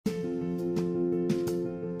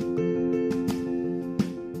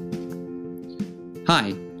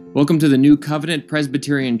Hi, welcome to the New Covenant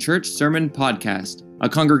Presbyterian Church Sermon Podcast, a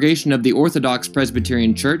congregation of the Orthodox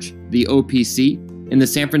Presbyterian Church, the OPC, in the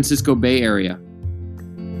San Francisco Bay Area.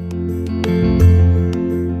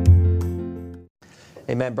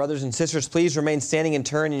 Amen. Brothers and sisters, please remain standing and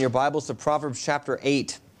turn in your Bibles to Proverbs chapter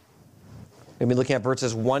 8. We'll be looking at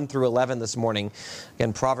verses 1 through 11 this morning.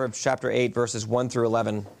 Again, Proverbs chapter 8, verses 1 through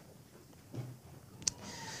 11.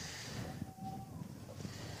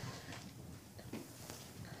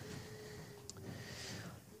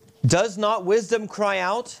 Does not wisdom cry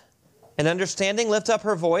out, and understanding lift up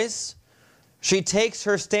her voice? She takes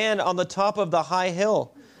her stand on the top of the high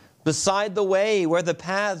hill, beside the way where the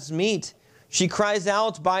paths meet. She cries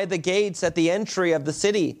out by the gates at the entry of the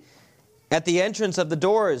city, at the entrance of the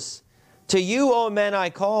doors. To you, O men, I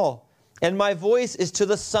call, and my voice is to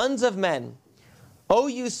the sons of men. O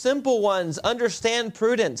you simple ones, understand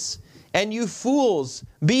prudence, and you fools,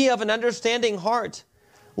 be of an understanding heart.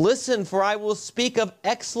 Listen, for I will speak of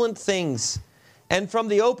excellent things, and from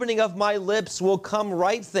the opening of my lips will come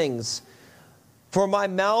right things. For my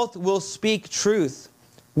mouth will speak truth.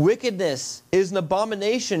 Wickedness is an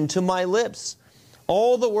abomination to my lips.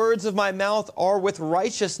 All the words of my mouth are with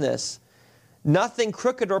righteousness. Nothing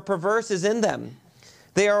crooked or perverse is in them.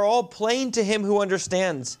 They are all plain to him who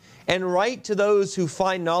understands, and right to those who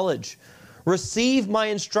find knowledge. Receive my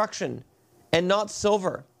instruction, and not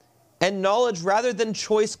silver, and knowledge rather than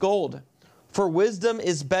choice gold. For wisdom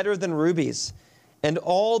is better than rubies, and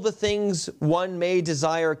all the things one may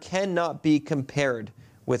desire cannot be compared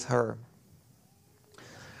with her.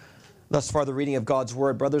 Thus far, the reading of God's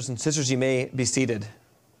Word. Brothers and sisters, you may be seated.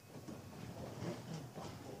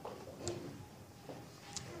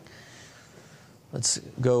 Let's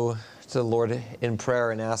go to the Lord in prayer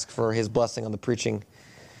and ask for His blessing on the preaching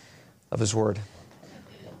of His Word.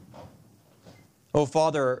 Oh,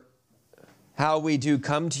 Father, how we do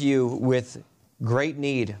come to you with great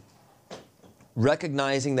need,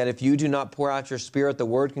 recognizing that if you do not pour out your Spirit, the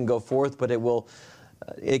Word can go forth, but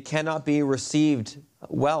it cannot be received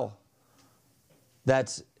well.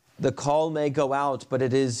 That the call may go out, but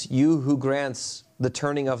it is you who grants the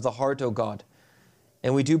turning of the heart, O God.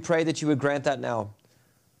 And we do pray that you would grant that now.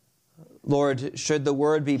 Lord, should the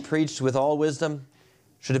word be preached with all wisdom,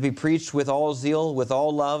 should it be preached with all zeal, with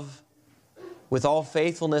all love, with all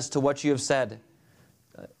faithfulness to what you have said,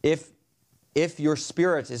 if your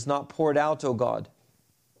Spirit is not poured out, O God,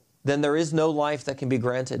 then there is no life that can be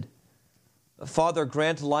granted. Father,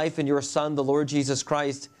 grant life in your Son, the Lord Jesus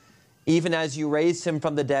Christ, even as you raised him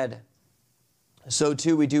from the dead. So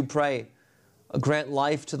too we do pray, grant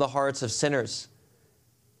life to the hearts of sinners.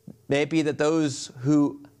 May it be that those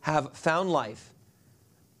who have found life,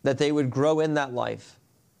 that they would grow in that life.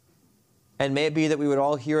 And may it be that we would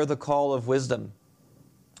all hear the call of wisdom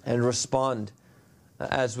and respond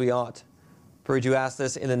as we ought. For we do ask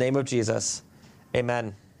this in the name of Jesus.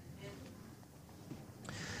 Amen.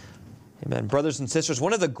 Amen. Brothers and sisters,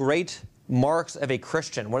 one of the great marks of a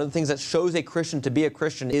Christian, one of the things that shows a Christian to be a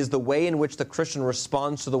Christian, is the way in which the Christian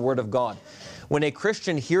responds to the Word of God. When a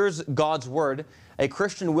Christian hears God's Word, a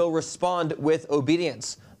Christian will respond with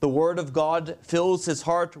obedience. The Word of God fills his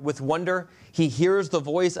heart with wonder. He hears the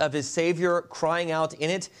voice of his Savior crying out in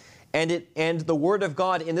it, and the Word of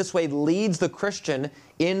God in this way leads the Christian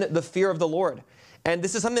in the fear of the Lord. And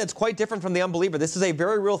this is something that's quite different from the unbeliever. This is a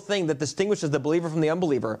very real thing that distinguishes the believer from the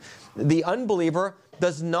unbeliever. The unbeliever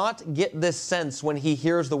does not get this sense when he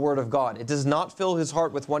hears the Word of God. It does not fill his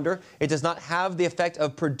heart with wonder. It does not have the effect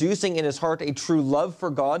of producing in his heart a true love for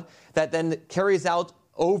God that then carries out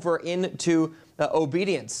over into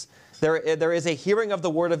obedience. There is a hearing of the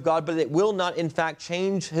Word of God, but it will not, in fact,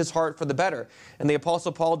 change his heart for the better. And the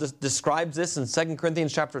Apostle Paul describes this in 2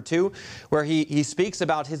 Corinthians chapter 2, where he speaks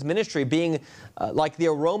about his ministry being like the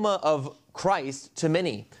aroma of Christ to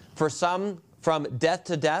many. For some, from death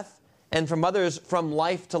to death, and from others, from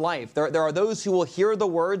life to life. There are those who will hear the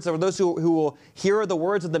words, there are those who will hear the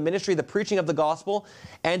words of the ministry, the preaching of the gospel,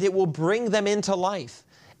 and it will bring them into life.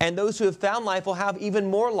 And those who have found life will have even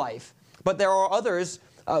more life. But there are others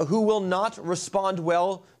who will not respond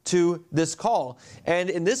well to this call. And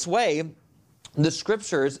in this way, the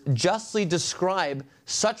Scriptures justly describe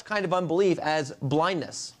such kind of unbelief as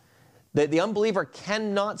blindness. That the unbeliever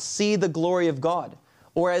cannot see the glory of God.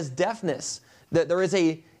 Or as deafness, that there is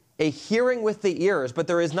a hearing with the ears, but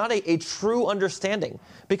there is not a true understanding.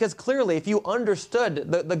 Because clearly, if you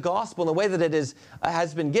understood the gospel in the way that it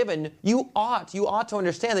has been given, you ought to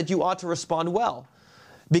understand that you ought to respond well.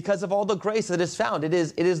 because of all the grace that is found. It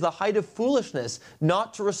is the height of foolishness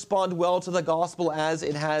not to respond well to the gospel as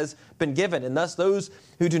it has been given. And thus those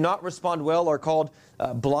who do not respond well are called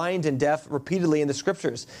blind and deaf repeatedly in the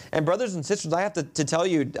scriptures. And brothers and sisters, I have to tell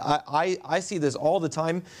you, I see this all the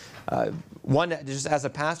time. One, just as a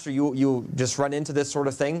pastor, you just run into this sort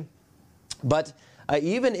of thing. But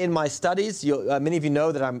even in my studies, many of you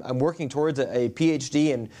know that I'm working towards a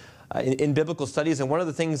PhD in biblical studies, and one of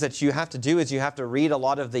the things that you have to do is you have to read a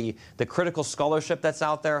lot of the critical scholarship that's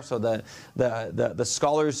out there. So the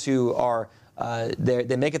scholars who are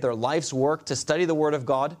they make it their life's work to study the Word of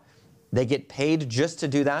God. They get paid just to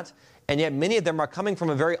do that. And yet many of them are coming from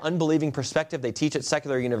a very unbelieving perspective. They teach at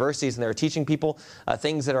secular universities, and they're teaching people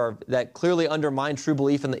things that clearly undermine true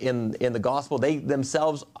belief in the gospel. They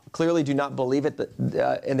themselves clearly do not believe it,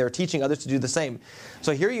 and they're teaching others to do the same.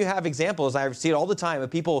 So here you have examples, I see it all the time,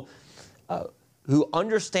 of people who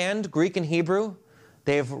understand Greek and Hebrew.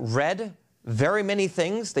 They've read very many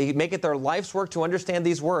things. They make it their life's work to understand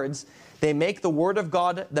these words. They make the Word of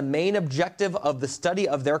God the main objective of the study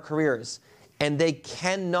of their careers. And they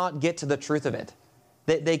cannot get to the truth of it.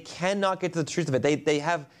 They cannot get to the truth of it. They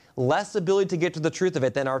have less ability to get to the truth of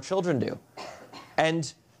it than our children do.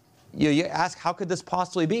 And you ask, how could this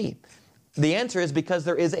possibly be? The answer is because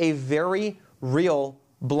there is a very real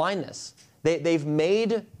blindness. They've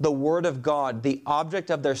made the Word of God the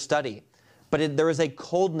object of their study, but there is a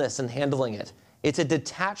coldness in handling it. It's a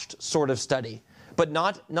detached sort of study, but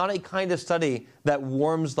not a kind of study that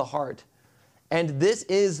warms the heart. And this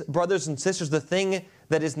is, brothers and sisters, the thing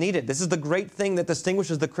that is needed. This is the great thing that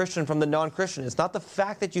distinguishes the Christian from the non-Christian. It's not the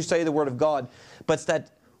fact that you study the Word of God, but it's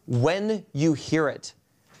that when you hear it,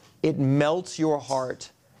 it melts your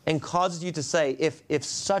heart and causes you to say, if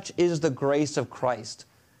such is the grace of Christ,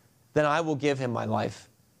 then I will give him my life.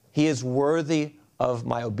 He is worthy of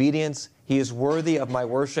my obedience. He is worthy of my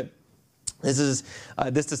worship. This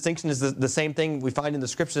distinction is the same thing we find in the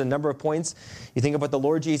Scriptures in a number of points. You think about the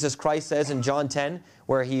Lord Jesus Christ says in John 10,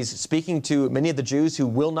 where he's speaking to many of the Jews who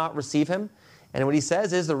will not receive him. And what he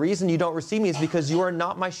says is, the reason you don't receive me is because you are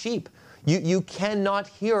not my sheep. You cannot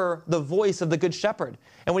hear the voice of the Good Shepherd.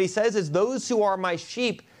 And what he says is, those who are my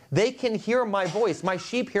sheep, they can hear my voice. My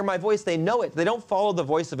sheep hear my voice. They know it. They don't follow the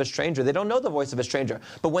voice of a stranger. They don't know the voice of a stranger.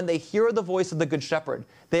 But when they hear the voice of the Good Shepherd,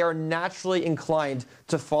 they are naturally inclined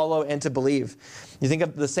to follow and to believe. You think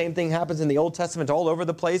of the same thing happens in the Old Testament all over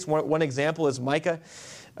the place. One example is Micah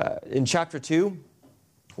in chapter 2,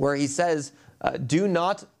 where he says, do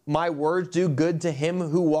not my words do good to him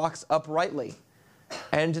who walks uprightly.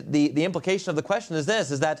 And the implication of the question is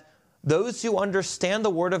this, is that those who understand the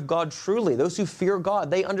Word of God truly, those who fear God,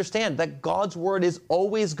 they understand that God's Word is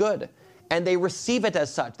always good, and they receive it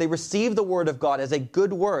as such. They receive the Word of God as a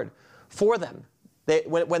good word for them.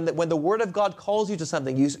 When the Word of God calls you to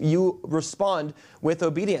something, you respond with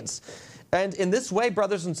obedience. And in this way,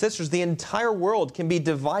 brothers and sisters, the entire world can be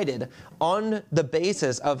divided on the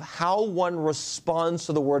basis of how one responds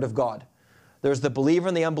to the Word of God. There's the believer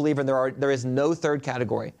and the unbeliever, and there is no third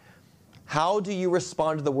category. How do you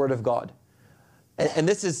respond to the Word of God? And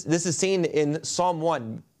this is seen in Psalm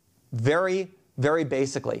 1 very, very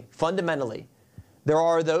basically, fundamentally. There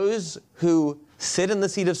are those who sit in the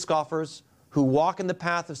seat of scoffers, who walk in the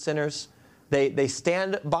path of sinners. They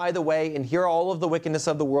stand by the way and hear all of the wickedness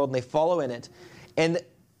of the world, and they follow in it. And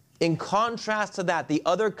in contrast to that, the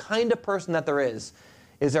other kind of person that there is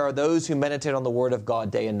there are those who meditate on the Word of God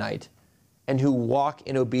day and night, and who walk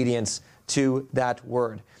in obedience to that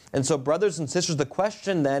Word. And so, brothers and sisters, the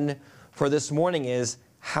question then for this morning is,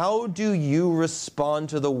 how do you respond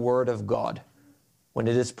to the Word of God when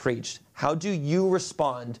it is preached? How do you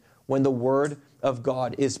respond when the Word of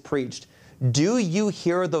God is preached? Do you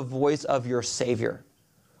hear the voice of your Savior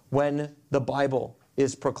when the Bible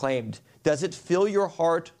is proclaimed? Does it fill your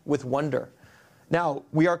heart with wonder? Now,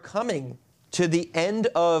 we are coming to the end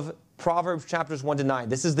of Proverbs chapters 1 to 9.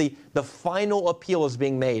 This is the final appeal is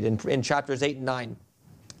being made in chapters 8 and 9.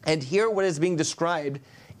 And here what is being described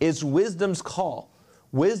is wisdom's call.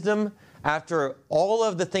 Wisdom, after all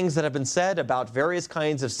of the things that have been said about various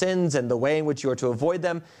kinds of sins and the way in which you are to avoid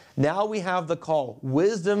them, now we have the call.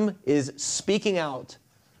 Wisdom is speaking out.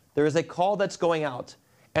 There is a call that's going out.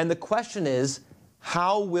 And the question is,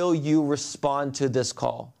 how will you respond to this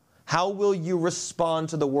call? How will you respond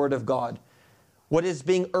to the Word of God? What is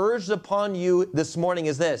being urged upon you this morning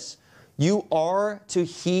is this. You are to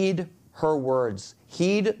heed her words.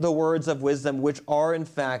 Heed the words of wisdom, which are in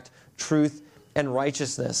fact truth and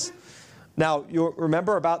righteousness. Now, you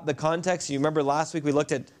remember about the context. You remember last week we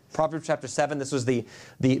looked at Proverbs chapter 7. This was the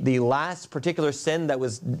last particular sin that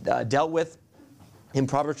was dealt with in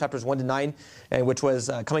Proverbs chapters 1 to 9, and which was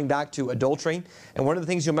coming back to adultery. And one of the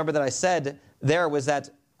things you remember that I said there was that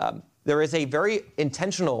there is a very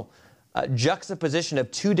intentional juxtaposition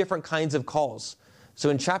of two different kinds of calls. So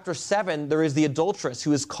in chapter 7, there is the adulteress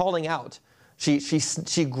who is calling out.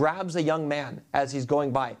 She grabs a young man as he's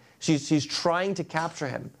going by. She's trying to capture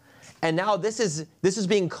him. And now this is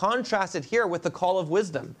being contrasted here with the call of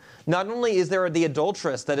wisdom. Not only is there the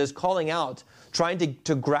adulteress that is calling out, trying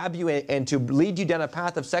to grab you and to lead you down a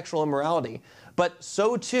path of sexual immorality, but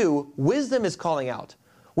so too, wisdom is calling out.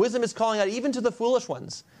 Wisdom is calling out even to the foolish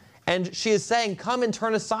ones. And she is saying, come and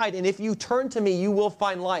turn aside, and if you turn to me, you will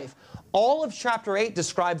find life. All of chapter 8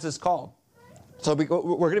 describes this call. So we're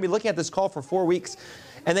going to be looking at this call for 4 weeks.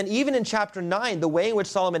 And then even in chapter 9, the way in which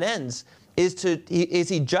Solomon ends is he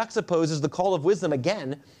juxtaposes the call of wisdom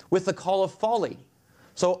again with the call of folly.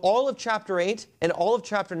 So all of chapter 8 and all of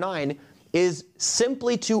chapter 9 is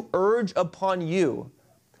simply to urge upon you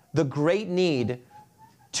the great need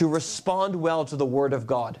to respond well to the word of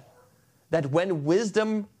God. That when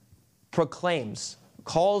wisdom proclaims,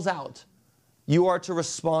 calls out, you are to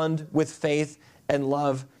respond with faith and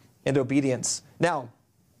love and obedience. Now,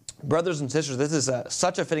 brothers and sisters, this is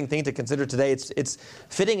such a fitting thing to consider today. It's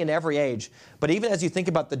fitting in every age. But even as you think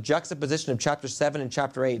about the juxtaposition of chapter 7 and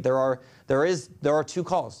chapter 8, there are two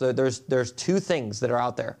calls. There's two things that are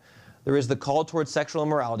out there. There is the call towards sexual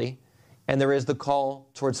immorality, and there is the call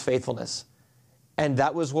towards faithfulness. And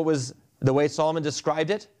that was what was the way Solomon described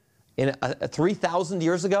it in 3,000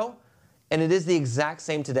 years ago, and it is the exact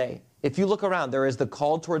same today. If you look around, there is the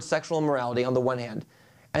call towards sexual immorality on the one hand,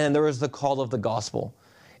 and then there is the call of the gospel.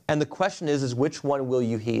 And the question is which one will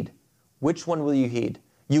you heed? Which one will you heed?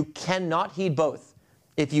 You cannot heed both.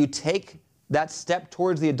 If you take that step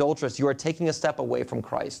towards the adulteress, you are taking a step away from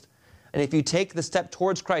Christ. And if you take the step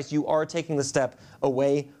towards Christ, you are taking the step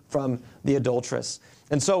away from the adulteress.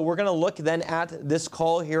 And so we're going to look then at this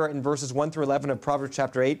call here in verses 1 through 11 of Proverbs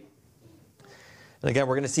chapter 8. And again,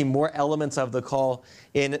 we're going to see more elements of the call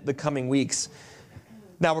in the coming weeks.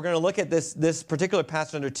 Now, we're going to look at this particular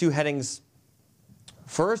passage under two headings.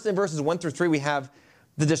 First, in verses 1 through 3, we have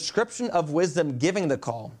the description of wisdom giving the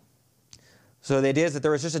call. So the idea is that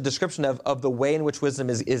there is just a description of the way in which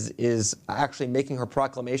wisdom is actually making her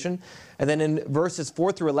proclamation. And then in verses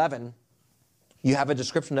 4 through 11, you have a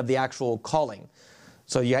description of the actual calling.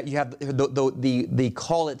 So you have the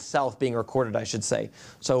call itself being recorded, I should say.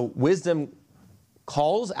 So wisdom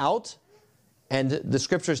calls out, and the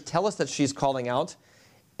scriptures tell us that she's calling out.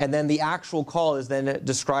 And then the actual call is then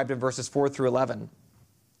described in verses 4 through 11.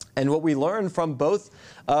 And what we learn from both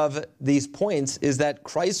of these points is that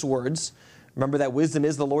Christ's words, remember that wisdom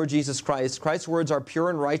is the Lord Jesus Christ, Christ's words are pure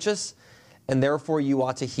and righteous, and therefore you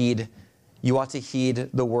ought to heed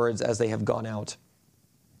the words as they have gone out.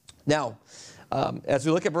 Now, as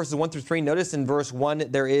we look at verses 1 through 3, notice in verse 1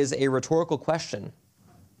 there is a rhetorical question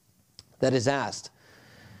that is asked.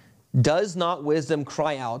 Does not wisdom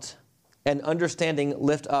cry out, and understanding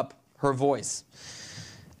lift up her voice?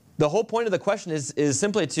 The whole point of the question is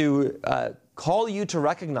simply to call you to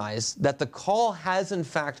recognize that the call has in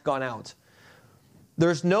fact gone out.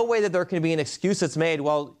 There's no way that there can be an excuse that's made,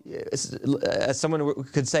 well, as someone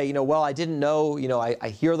could say, well, I didn't know, I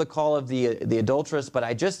hear the call of the adulteress, but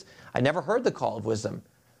I never heard the call of wisdom.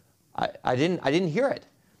 I didn't hear it.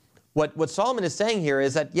 What Solomon is saying here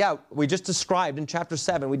is that, yeah, we just described in chapter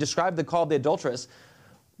 7, we described the call of the adulteress,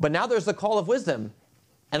 but now there's the call of wisdom.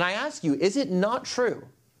 And I ask you, is it not true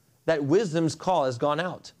that wisdom's call has gone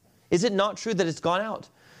out? Is it not true that it's gone out?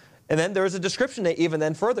 And then there is a description even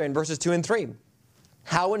then further in verses 2 and 3.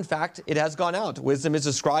 How, in fact, it has gone out. Wisdom is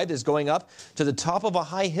described as going up to the top of a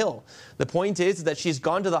high hill. The point is that she's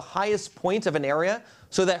gone to the highest point of an area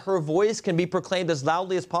so that her voice can be proclaimed as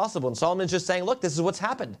loudly as possible. And Solomon's just saying, look, this is what's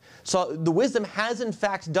happened. So the wisdom has, in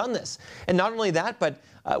fact, done this. And not only that, but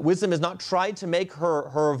wisdom has not tried to make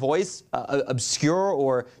her voice obscure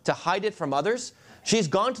or to hide it from others. She's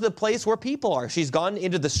gone to the place where people are. She's gone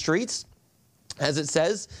into the streets, as it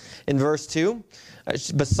says in verse 2.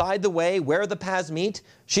 Beside the way where the paths meet,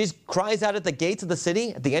 she cries out at the gates of the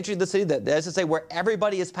city, at the entry of the city, that is to say where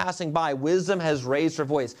everybody is passing by. Wisdom has raised her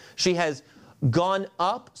voice. She has gone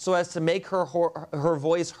up so as to make her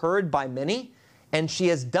voice heard by many, and she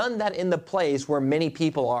has done that in the place where many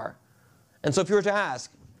people are. And so if you were to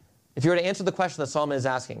answer the question that Solomon is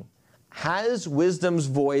asking, has wisdom's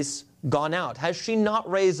voice gone out? Has she not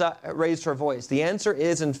raised her voice? The answer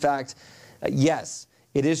is, in fact, yes,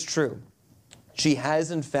 it is true. She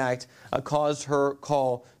has, in fact, caused her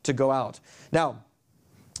call to go out. Now,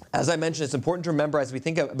 as I mentioned, it's important to remember as we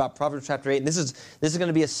think about Proverbs chapter 8, and this is going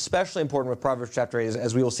to be especially important with Proverbs chapter 8,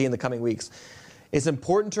 as we will see in the coming weeks. It's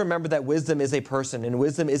important to remember that wisdom is a person, and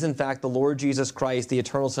wisdom is in fact the Lord Jesus Christ, the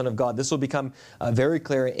eternal Son of God. This will become very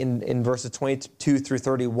clear in verses 22 through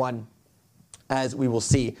 31, as we will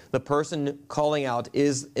see. The person calling out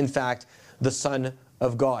is in fact the Son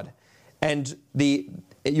of God. And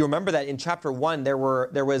you remember that in chapter 1 there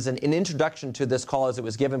was an introduction to this call as it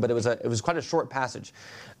was given, but it was quite a short passage.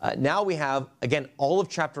 Now we have, again, all of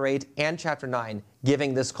chapter 8 and chapter 9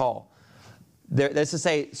 giving this call. That's to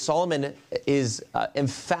say, Solomon is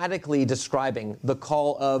emphatically describing the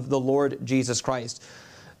call of the Lord Jesus Christ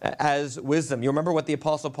as wisdom. You remember what the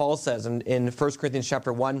Apostle Paul says in 1 Corinthians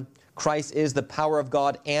chapter 1, Christ is the power of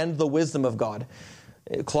God and the wisdom of God.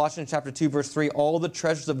 Colossians chapter 2, verse 3, all the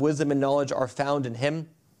treasures of wisdom and knowledge are found in him.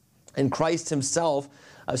 And Christ himself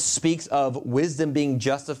speaks of wisdom being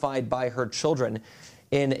justified by her children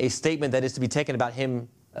in a statement that is to be taken about him,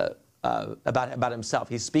 about himself.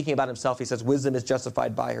 He's speaking about himself. He says wisdom is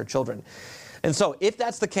justified by her children. And so if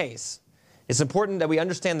that's the case, it's important that we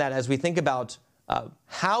understand that as we think about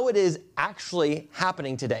how it is actually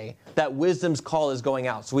happening today that wisdom's call is going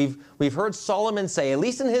out. So we've heard Solomon say, at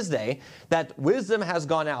least in his day, that wisdom has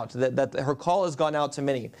gone out, that her call has gone out to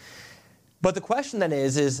many. But the question then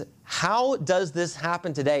is how does this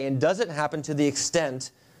happen today? And does it happen to the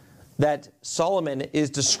extent that Solomon is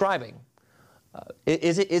describing?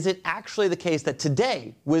 Is it actually the case that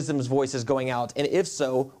today wisdom's voice is going out? And if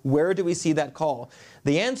so, where do we see that call?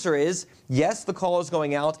 The answer is, yes, the call is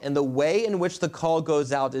going out, and the way in which the call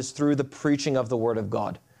goes out is through the preaching of the Word of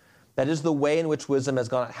God. That is the way in which wisdom has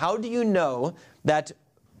gone out. How do you know that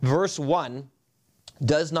verse 1,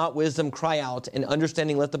 does not wisdom cry out and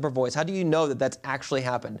understanding lift up her voice? How do you know that that's actually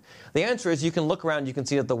happened? The answer is you can look around, you can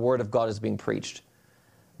see that the Word of God is being preached.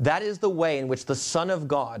 That is the way in which the Son of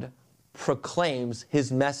God proclaims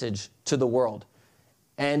his message to the world.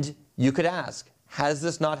 And you could ask, has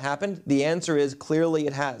this not happened? The answer is clearly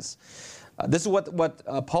it has. This is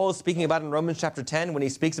what Paul is speaking about in Romans chapter 10 when he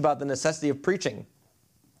speaks about the necessity of preaching,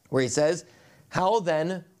 where he says, how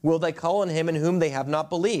then will they call on him in whom they have not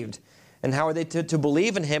believed? And how are they to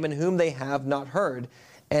believe in him in whom they have not heard?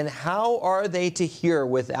 And how are they to hear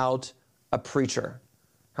without a preacher?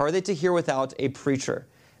 How are they to hear without a preacher?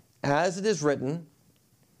 As it is written,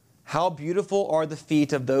 how beautiful are the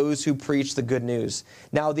feet of those who preach the good news.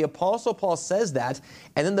 Now, the Apostle Paul says that,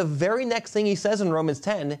 and then the very next thing he says in Romans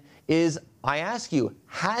 10 is, I ask you,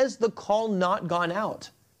 has the call not gone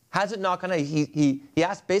out? Has it not gone out? He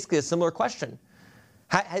asked basically a similar question.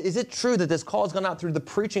 Is it true that this call has gone out through the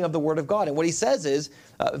preaching of the Word of God? And what he says is,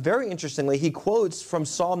 very interestingly, he quotes from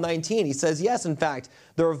Psalm 19. He says, yes, in fact,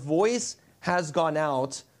 their voice has gone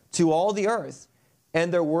out to all the earth,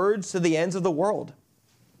 and their words to the ends of the world.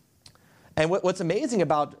 And what's amazing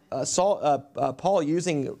about Paul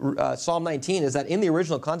using Psalm 19 is that in the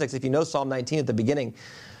original context, if you know Psalm 19 at the beginning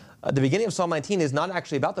of Psalm 19 is not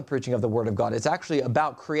actually about the preaching of the Word of God. It's actually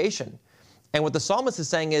about creation. And what the psalmist is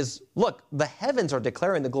saying is, look, the heavens are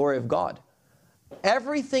declaring the glory of God.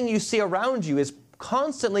 Everything you see around you is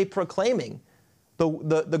constantly proclaiming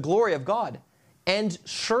the glory of God. And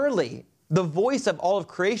surely the voice of all of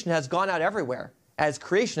creation has gone out everywhere, as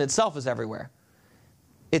creation itself is everywhere.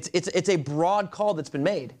 It's a broad call that's been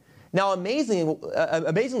made. Now, amazingly,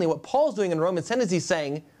 what Paul's doing in Romans 10 is he's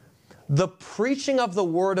saying, the preaching of the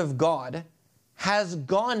Word of God has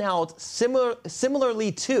gone out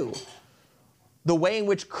similarly to the way in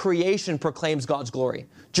which creation proclaims God's glory.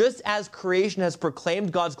 Just as creation has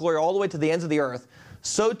proclaimed God's glory all the way to the ends of the earth,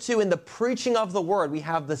 so too in the preaching of the Word we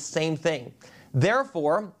have the same thing.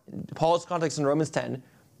 Therefore, Paul's context in Romans 10,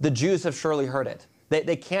 the Jews have surely heard it.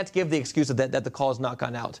 They can't give the excuse that the call has not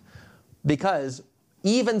gone out. Because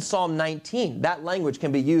even Psalm 19, that language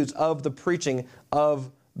can be used of the preaching of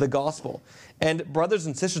the gospel. And brothers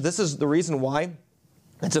and sisters, this is the reason why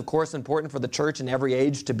it's of course important for the church in every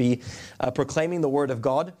age to be proclaiming the Word of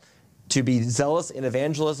God, to be zealous in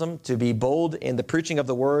evangelism, to be bold in the preaching of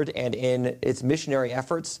the Word and in its missionary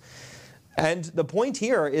efforts. And the point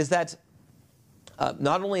here is that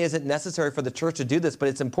not only is it necessary for the church to do this, but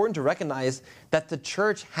it's important to recognize that the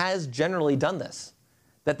church has generally done this,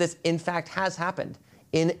 that this in fact has happened.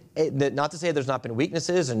 Not to say there's not been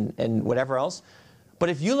weaknesses and whatever else, but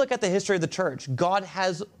if you look at the history of the church, God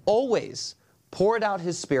has always poured out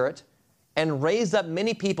His Spirit and raised up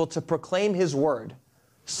many people to proclaim His Word,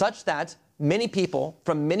 such that many people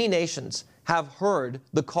from many nations have heard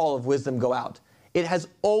the call of wisdom go out. It has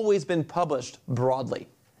always been published broadly.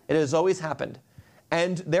 It has always happened.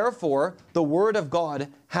 And therefore, the Word of God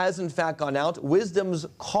has in fact gone out. Wisdom's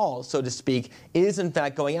call, so to speak, is in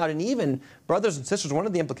fact going out. And even, brothers and sisters, one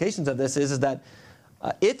of the implications of this is that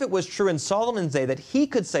if it was true in Solomon's day that he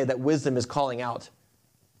could say that wisdom is calling out,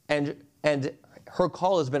 and her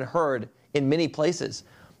call has been heard in many places,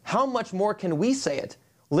 how much more can we say it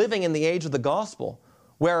living in the age of the gospel,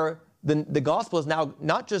 where the gospel is now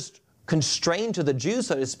not just constrained to the Jews,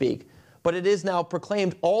 so to speak, but it is now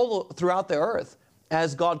proclaimed all throughout the earth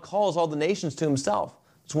as God calls all the nations to himself.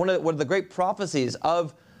 It's one of the great prophecies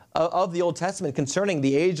of the Old Testament concerning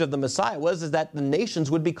the age of the Messiah is that the nations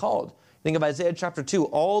would be called. Think of Isaiah chapter 2.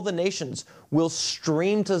 All the nations will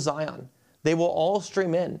stream to Zion. They will all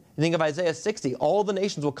stream in. Think of Isaiah 60. All the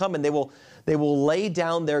nations will come and they will lay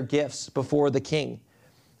down their gifts before the king.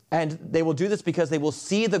 And they will do this because they will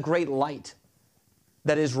see the great light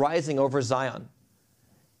that is rising over Zion.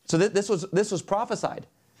 So this was prophesied.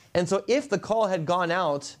 And so if the call had gone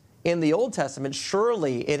out in the Old Testament,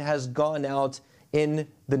 surely it has gone out in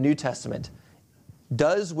the New Testament.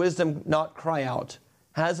 Does wisdom not cry out?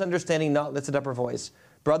 Has understanding not lifted up her voice?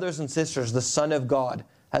 Brothers and sisters, the Son of God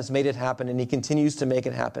has made it happen, and he continues to make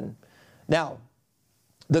it happen. Now,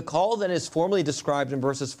 the call then is formally described in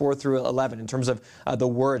verses 4 through 11 in terms of the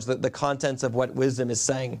words, the contents of what wisdom is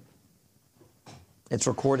saying. It's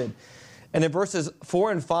recorded. And in verses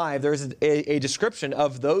 4 and 5, there's a description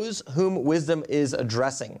of those whom wisdom is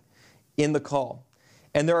addressing in the call.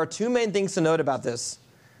 And there are two main things to note about this.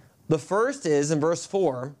 The first is, in verse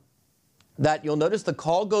 4, that you'll notice the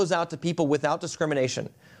call goes out to people without discrimination,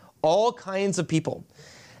 all kinds of people.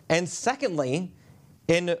 And secondly,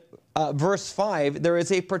 in verse 5, there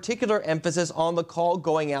is a particular emphasis on the call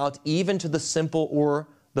going out even to the simple or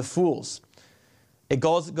the fools. It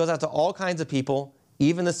goes out to all kinds of people,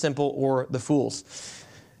 even the simple or the fools.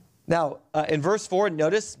 Now, in verse 4,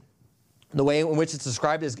 notice the way in which it's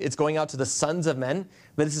described is it's going out to the sons of men.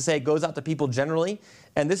 But this is to say it goes out to people generally.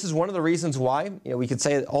 And this is one of the reasons why, we could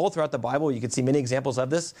say it all throughout the Bible, you could see many examples of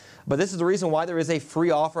this, but this is the reason why there is a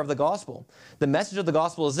free offer of the gospel. The message of the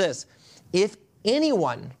gospel is this: if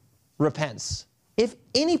anyone repents, if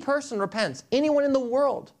any person repents, anyone in the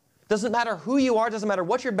world, doesn't matter who you are, doesn't matter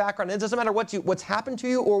what your background is, doesn't matter what's happened to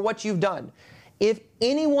you or what you've done, if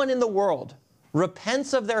anyone in the world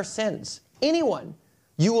repents of their sins, anyone,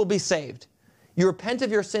 you will be saved. You repent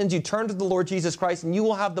of your sins, you turn to the Lord Jesus Christ, and you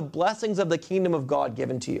will have the blessings of the kingdom of God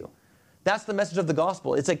given to you. That's the message of the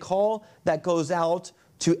gospel. It's a call that goes out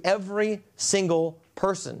to every single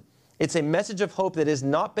person. It's a message of hope that has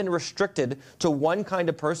not been restricted to one kind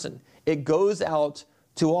of person. It goes out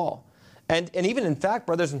to all. And even in fact,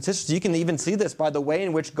 brothers and sisters, you can even see this by the way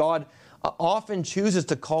in which God often chooses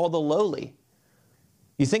to call the lowly.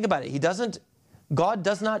 You think about it. God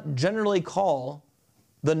does not generally call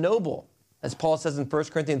the noble, as Paul says in 1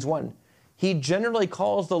 Corinthians 1. He generally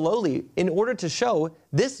calls the lowly in order to show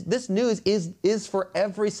this news is for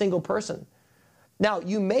every single person. Now,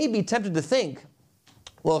 you may be tempted to think,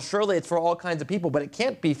 well, surely it's for all kinds of people, but it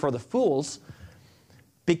can't be for the fools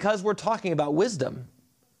because we're talking about wisdom.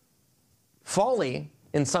 Folly,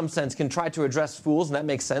 in some sense, can try to address fools, and that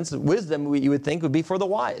makes sense. Wisdom, you would think, would be for the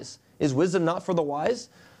wise. Is wisdom not for the wise?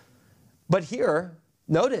 But here,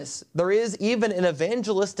 notice, there is even an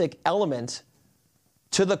evangelistic element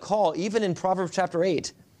to the call, even in Proverbs chapter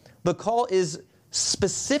 8. The call is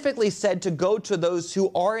specifically said to go to those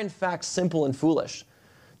who are in fact simple and foolish,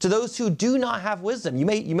 to those who do not have wisdom. You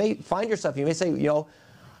may find yourself, you may say,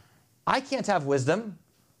 I can't have wisdom.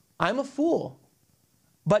 I'm a fool.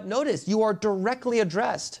 But notice, you are directly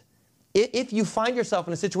addressed. If you find yourself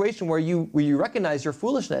in a situation where you recognize your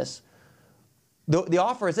foolishness, the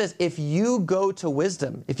offer is this: if you go to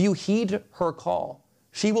wisdom, if you heed her call,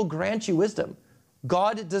 she will grant you wisdom.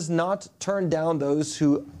 God does not turn down those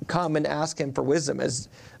who come and ask him for wisdom, as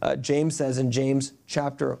James says in James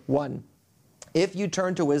chapter 1. If you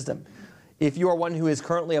turn to wisdom, if you are one who is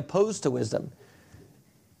currently opposed to wisdom,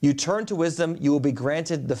 you turn to wisdom, you will be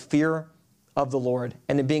granted the fear of the Lord.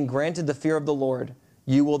 And in being granted the fear of the Lord,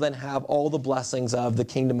 you will then have all the blessings of the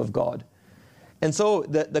kingdom of God. And so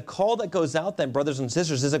the call that goes out then, brothers and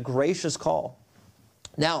sisters, is a gracious call.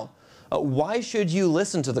 Now, why should you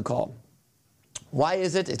listen to the call? Why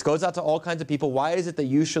is it? It goes out to all kinds of people. Why is it that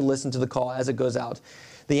you should listen to the call as it goes out?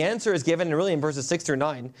 The answer is given really in verses 6 through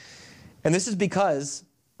 9. And this is because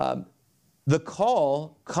the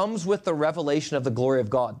call comes with the revelation of the glory of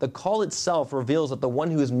God. The call itself reveals that the one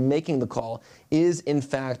who is making the call is in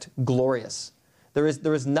fact glorious. There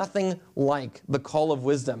is nothing like the call of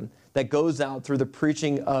wisdom that goes out through the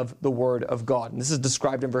preaching of the Word of God. And this is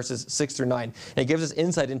described in verses 6 through 9. And it gives us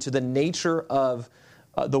insight into the nature of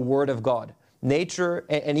the Word of God. Nature,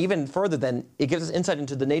 and even further than, it gives us insight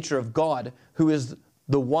into the nature of God, who is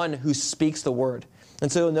the one who speaks the Word.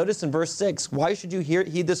 And so you'll notice in verse 6, why should you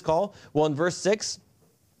heed this call? Well, in verse 6,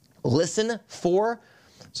 Listen for,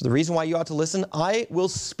 so the reason why you ought to listen, I will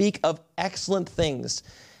speak of excellent things,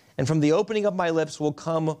 and from the opening of my lips will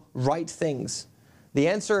come right things. The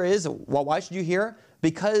answer is, well, why should you hear?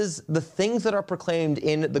 Because the things that are proclaimed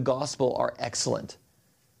in the gospel are excellent.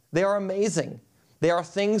 They are amazing. They are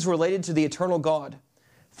things related to the eternal God,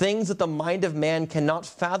 things that the mind of man cannot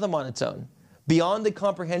fathom on its own, beyond the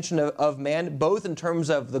comprehension of man, both in terms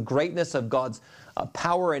of the greatness of God's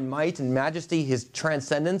power and might and majesty, his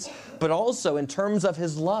transcendence, but also in terms of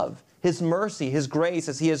his love, his mercy, his grace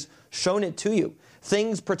as he has shown it to you.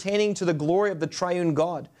 Things pertaining to the glory of the triune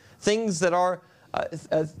God, things that are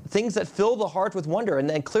things that fill the heart with wonder, and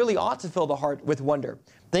then clearly ought to fill the heart with wonder.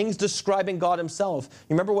 Things describing God himself.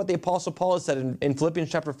 You remember what the Apostle Paul has said in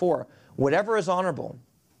Philippians chapter 4. Whatever is honorable,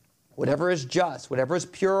 whatever is just, whatever is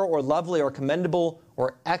pure or lovely or commendable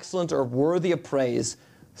or excellent or worthy of praise,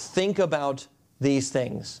 think about these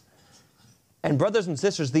things. And brothers and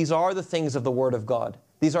sisters, these are the things of the Word of God.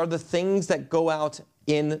 These are the things that go out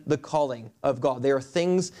in the calling of God. They are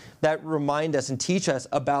things that remind us and teach us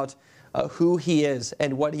about who he is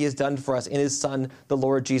and what he has done for us in his Son, the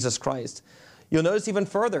Lord Jesus Christ. You'll notice even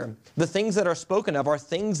further, the things that are spoken of are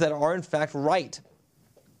things that are in fact right.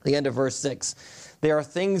 The end of verse 6. They are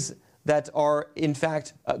things that are in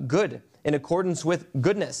fact good, in accordance with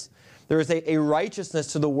goodness. There is a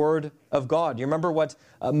righteousness to the Word of God. You remember what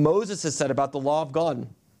Moses has said about the law of God.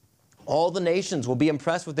 All the nations will be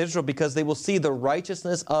impressed with Israel because they will see the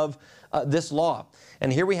righteousness of this law.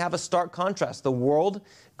 And here we have a stark contrast. The world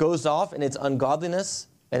goes off in its ungodliness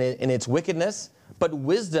and in its wickedness, but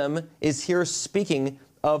wisdom is here speaking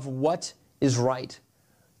of what is right.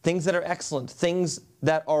 Things that are excellent, things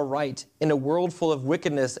that are right in a world full of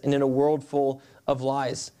wickedness and in a world full of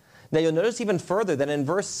lies. Now you'll notice even further that in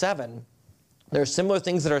verse 7, there are similar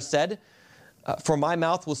things that are said. For my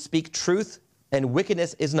mouth will speak truth, and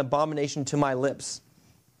wickedness is an abomination to my lips.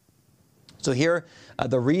 So here,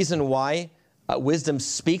 the reason why wisdom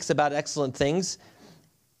speaks about excellent things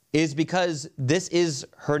is because this is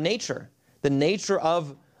her nature. The nature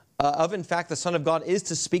of in fact, the Son of God is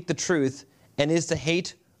to speak the truth and is to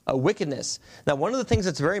hate wickedness. Now, one of the things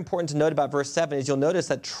that's very important to note about verse 7 is you'll notice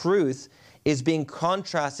that truth is being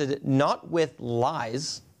contrasted not with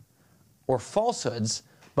lies or falsehoods,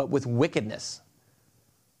 but with wickedness.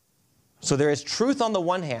 So there is truth on the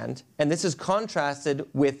one hand, and this is contrasted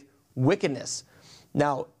with wickedness.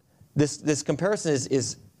 Now, this comparison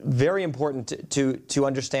is very important to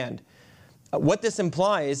understand. What this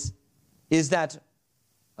implies is that,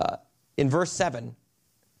 in verse 7,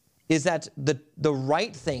 is that the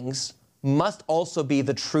right things must also be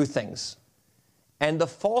the true things. And the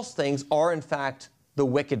false things are, in fact, the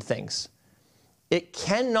wicked things. It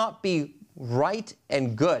cannot be right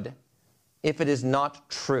and good if it is not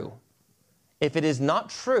true. If it is not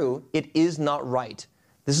true, it is not right.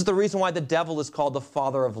 This is the reason why the devil is called the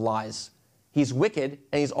father of lies. He's wicked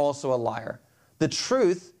and he's also a liar. The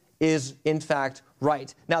truth is, in fact,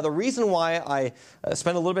 right. Now, the reason why I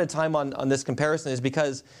spend a little bit of time on this comparison is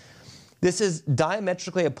because this is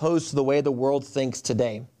diametrically opposed to the way the world thinks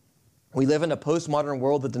today. We live in a postmodern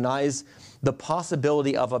world that denies the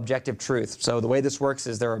possibility of objective truth. So the way this works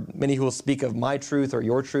is there are many who will speak of my truth or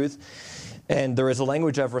your truth. And there is a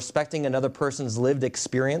language of respecting another person's lived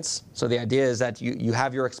experience. So the idea is that you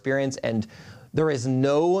have your experience and there is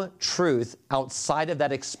no truth outside of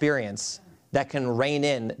that experience that can rein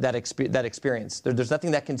in that experience. There's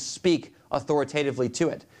nothing that can speak authoritatively to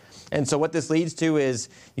it. And so what this leads to is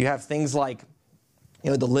you have things like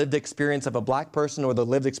the lived experience of a black person or the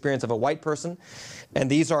lived experience of a white person. And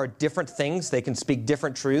these are different things. They can speak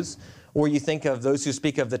different truths. Or you think of those who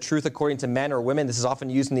speak of the truth according to men or women. This is often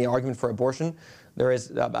used in the argument for abortion. There is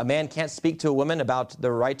a man can't speak to a woman about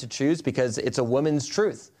the right to choose because it's a woman's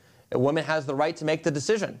truth. A woman has the right to make the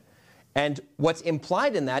decision. And what's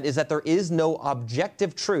implied in that is that there is no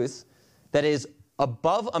objective truth that is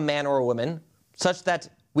above a man or a woman such that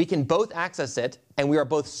we can both access it and we are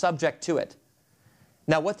both subject to it.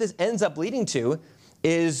 Now, what this ends up leading to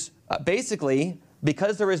is basically,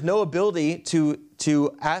 because there is no ability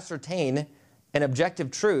to ascertain an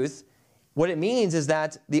objective truth, what it means is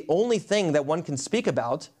that the only thing that one can speak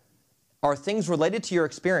about are things related to your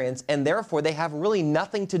experience, and therefore they have really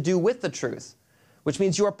nothing to do with the truth, which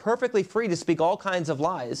means you are perfectly free to speak all kinds of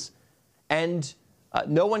lies, and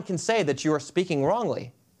no one can say that you are speaking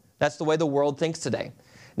wrongly. That's the way the world thinks today.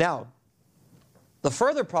 Now, the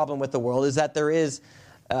further problem with the world is that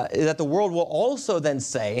that the world will also then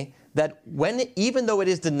say that even though it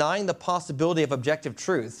is denying the possibility of objective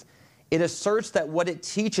truth, it asserts that what it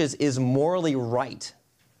teaches is morally right.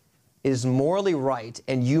 It is morally right,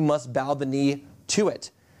 and you must bow the knee to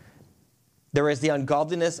it. There is the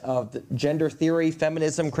ungodliness of the gender theory,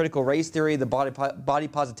 feminism, critical race theory, the body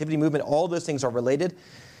positivity movement. All those things are related.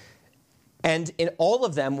 And in all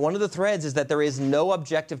of them, one of the threads is that there is no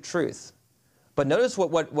objective truth. But notice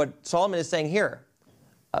what Solomon is saying here.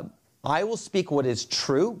 I will speak what is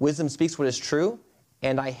true. Wisdom speaks what is true.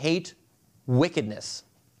 And I hate wickedness.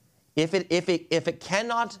 If it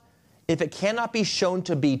cannot be shown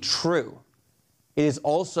to be true, it is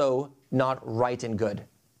also not right and good.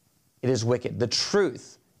 It is wicked. The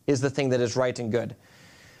truth is the thing that is right and good.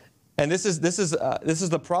 And this is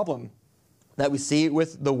the problem that we see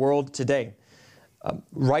with the world today.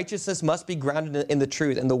 Righteousness must be grounded in the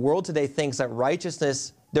truth. And the world today thinks that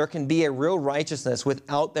righteousness, there can be a real righteousness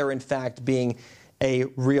without there in fact being a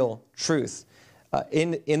real truth.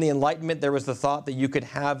 In the Enlightenment, there was the thought that you could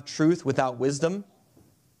have truth without wisdom,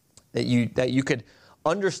 that you could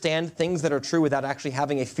understand things that are true without actually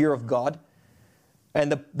having a fear of God.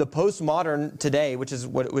 And the postmodern today, which is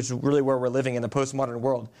really where we're living in the postmodern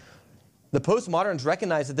world, the postmoderns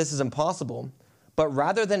recognize that this is impossible, but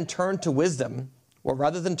rather than turn to wisdom, or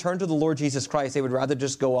rather than turn to the Lord Jesus Christ, they would rather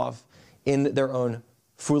just go off in their own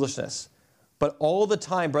foolishness. But all the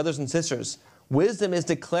time, brothers and sisters, wisdom is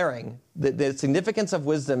declaring, the significance of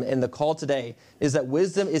wisdom in the call today is that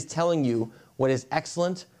wisdom is telling you what is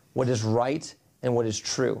excellent, what is right, and what is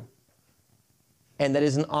true. And that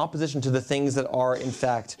is in opposition to the things that are, in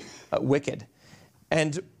fact, wicked.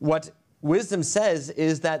 And what wisdom says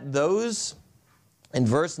is that those, in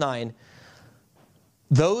verse 9,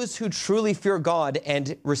 those who truly fear God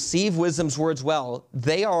and receive wisdom's words well,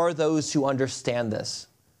 they are those who understand this.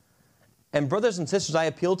 And brothers and sisters, I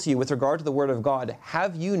appeal to you with regard to the Word of God,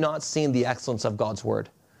 have you not seen the excellence of God's Word?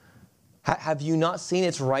 Have you not seen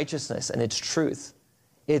its righteousness and its truth?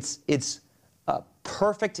 Its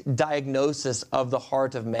perfect diagnosis of the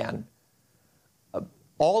heart of man.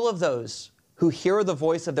 All of those who hear the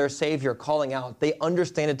voice of their Savior calling out, they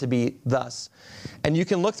understand it to be thus. And you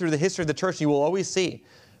can look through the history of the church, and you will always see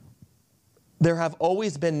there have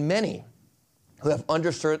always been many who have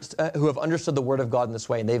understood the Word of God in this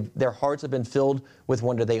way, and their hearts have been filled with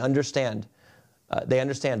wonder. They understand.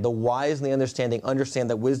 The wise and the understanding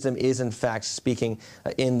understand that wisdom is in fact speaking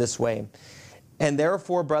in this way. And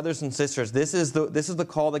therefore, brothers and sisters, this is the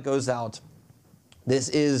call that goes out. This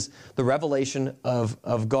is the revelation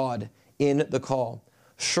of God in the call.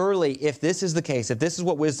 Surely, if this is the case, if this is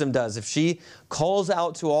what wisdom does, if she calls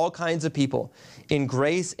out to all kinds of people in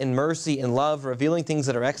grace, in mercy, in love, revealing things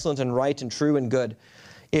that are excellent and right and true and good,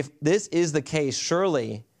 if this is the case,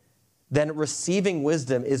 surely then receiving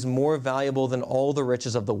wisdom is more valuable than all the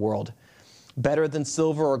riches of the world. Better than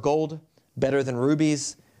silver or gold, better than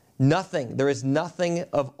rubies. Nothing, there is nothing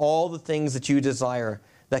of all the things that you desire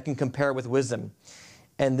that can compare with wisdom.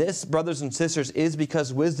 And this, brothers and sisters, is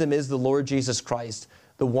because wisdom is the Lord Jesus Christ,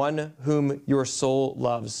 the one whom your soul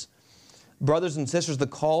loves. Brothers and sisters, the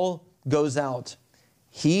call goes out.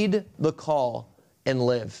 Heed the call and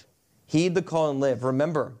live. Heed the call and live.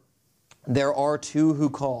 Remember, there are two who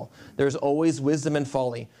call. There's always wisdom and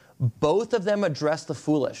folly. Both of them address the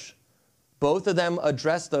foolish. Both of them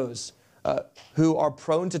address those who are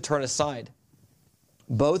prone to turn aside.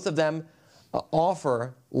 Both of them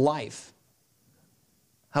offer life.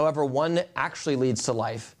 However, one actually leads to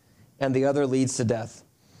life, and the other leads to death.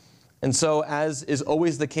 And so, as is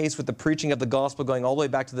always the case with the preaching of the gospel going all the way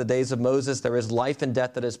back to the days of Moses, there is life and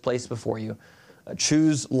death that is placed before you.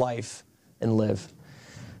 Choose life and live.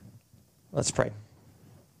 Let's pray.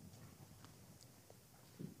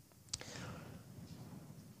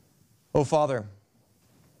 Oh, Father,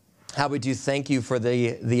 how we do thank you for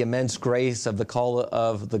the immense grace of the call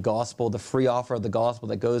of the gospel, the free offer of the gospel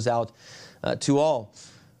that goes out to all.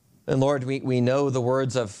 And Lord, we know the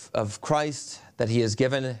words of Christ that he has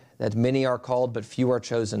given, that many are called, but few are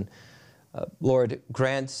chosen. Lord,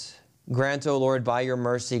 grant, O Lord, by your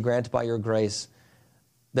mercy, grant by your grace,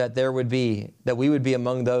 that we would be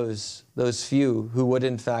among those few who would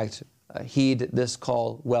in fact heed this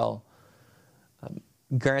call well.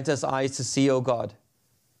 Grant us eyes to see, O God.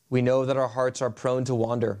 We know that our hearts are prone to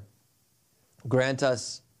wander. Grant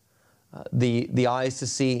us the eyes to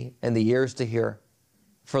see and the ears to hear.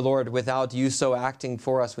 For Lord, without you so acting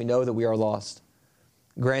for us, we know that we are lost.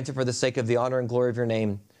 Grant it for the sake of the honor and glory of your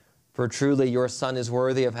name. For truly your Son is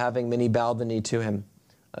worthy of having many bow the knee to him.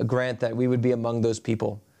 Grant that we would be among those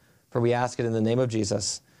people. For we ask it in the name of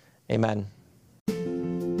Jesus. Amen.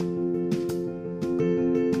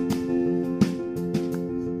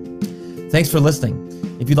 Thanks for listening.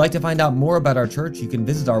 If you'd like to find out more about our church, you can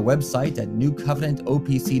visit our website at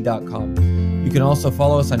newcovenantopc.com. You can also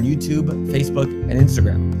follow us on YouTube, Facebook, and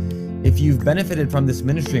Instagram. If you've benefited from this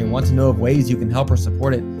ministry and want to know of ways you can help or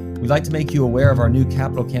support it, we'd like to make you aware of our new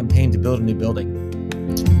capital campaign to build a new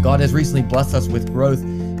building. God has recently blessed us with growth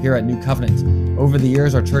here at New Covenant. Over the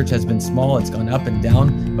years, our church has been small. It's gone up and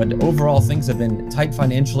down, but overall things have been tight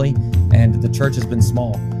financially, and the church has been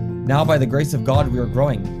small. Now, by the grace of God, we are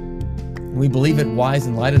growing. We believe it wise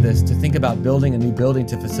in light of this to think about building a new building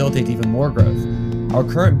to facilitate even more growth. Our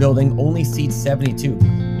current building only seats 72.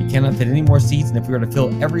 We cannot fit any more seats, and if we were to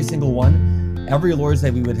fill every single one, every Lord's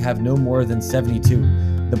Day we would have no more than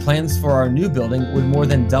 72. The plans for our new building would more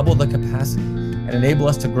than double the capacity and enable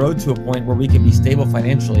us to grow to a point where we can be stable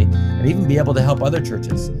financially and even be able to help other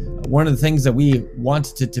churches. One of the things that we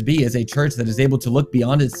want to be is a church that is able to look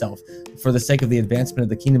beyond itself for the sake of the advancement of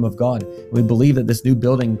the kingdom of God. We believe that this new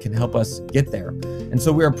building can help us get there. And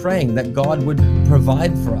so we are praying that God would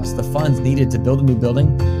provide for us the funds needed to build a new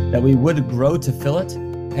building, that we would grow to fill it,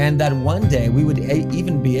 and that one day we would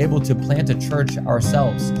even be able to plant a church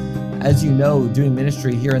ourselves. As you know, doing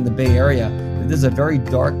ministry here in the Bay Area, this is a very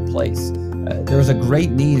dark place. There's a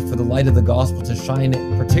great need for the light of the gospel to shine,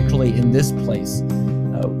 particularly in this place,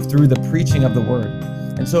 through the preaching of the word.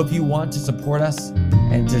 And so if you want to support us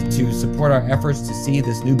and to support our efforts to see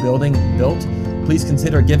this new building built, please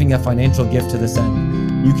consider giving a financial gift to this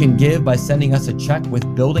end. You can give by sending us a check with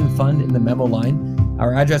building fund in the memo line.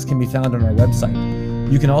 Our address can be found on our website.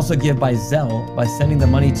 You can also give by Zelle by sending the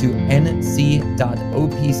money to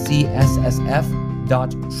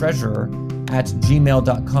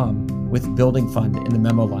nc.opcssf.treasurer@gmail.com with building fund in the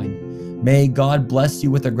memo line. May God bless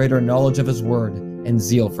you with a greater knowledge of his word and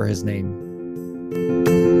zeal for his name.